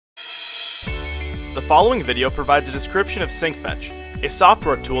The following video provides a description of Sync-Fetch, a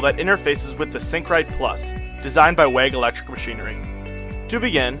software tool that interfaces with the Sync-Rite Plus, designed by WEG electric machinery. To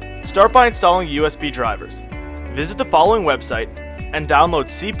begin, start by installing USB drivers. Visit the following website and download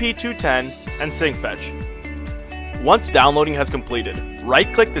CP210 and Sync-Fetch. Once downloading has completed,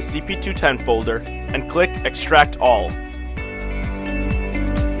 right-click the CP210 folder and click Extract All.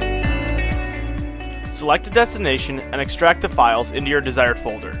 Select a destination and extract the files into your desired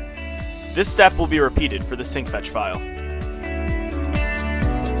folder. This step will be repeated for the Sync-Fetch file.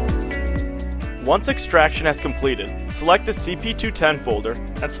 Once extraction has completed, select the CP210 folder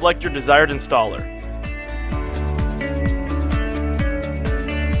and select your desired installer.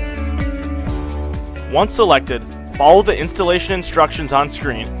 Once selected, follow the installation instructions on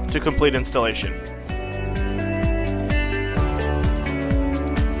screen to complete installation.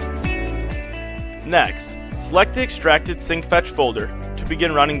 Next, select the extracted Sync-Fetch folder to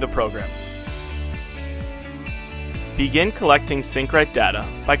begin running the program. Begin collecting Sync-Rite data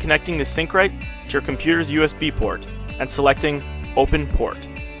by connecting the Sync-Rite to your computer's USB port and selecting Open Port.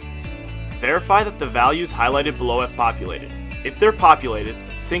 Verify that the values highlighted below have populated. If they're populated,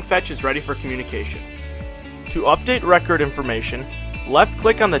 Sync-Fetch is ready for communication. To update record information,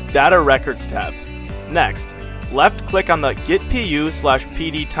 left-click on the Data Records tab. Next, left-click on the Get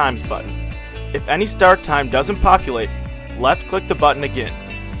PU/PD Times button. If any start time doesn't populate, left-click the button again.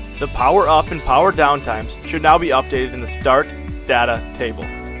 The power up and power down times should now be updated in the Start Data table.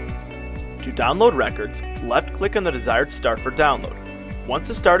 To download records, left-click on the desired start for download. Once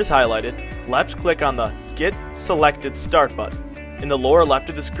the start is highlighted, left-click on the Get Selected Start button in the lower left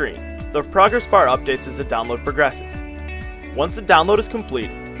of the screen. The progress bar updates as the download progresses. Once the download is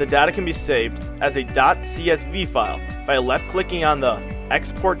complete, the data can be saved as a .csv file by left-clicking on the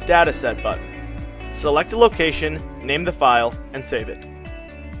Export Dataset button. Select a location, name the file, and save it.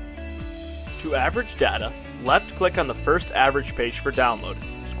 To average data, left-click on the first average page for download.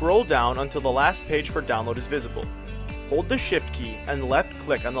 Scroll down until the last page for download is visible. Hold the Shift key and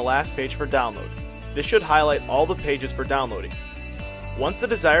left-click on the last page for download. This should highlight all the pages for downloading. Once the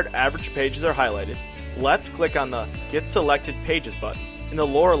desired average pages are highlighted, left-click on the Get Selected Pages button in the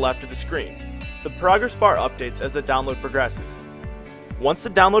lower left of the screen. The progress bar updates as the download progresses. Once the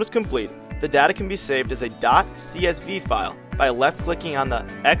download is complete, the data can be saved as a .csv file by left-clicking on the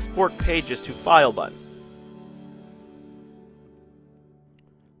Export Pages to File button.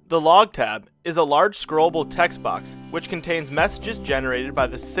 The Log tab is a large scrollable text box which contains messages generated by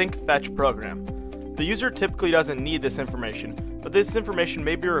the Sync-Fetch program. The user typically doesn't need this information, but this information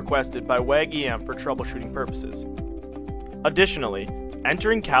may be requested by WEG EM for troubleshooting purposes. Additionally,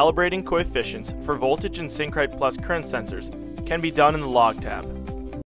 entering calibrating coefficients for voltage and Sync-Rite Plus current sensors can be done in the Log tab.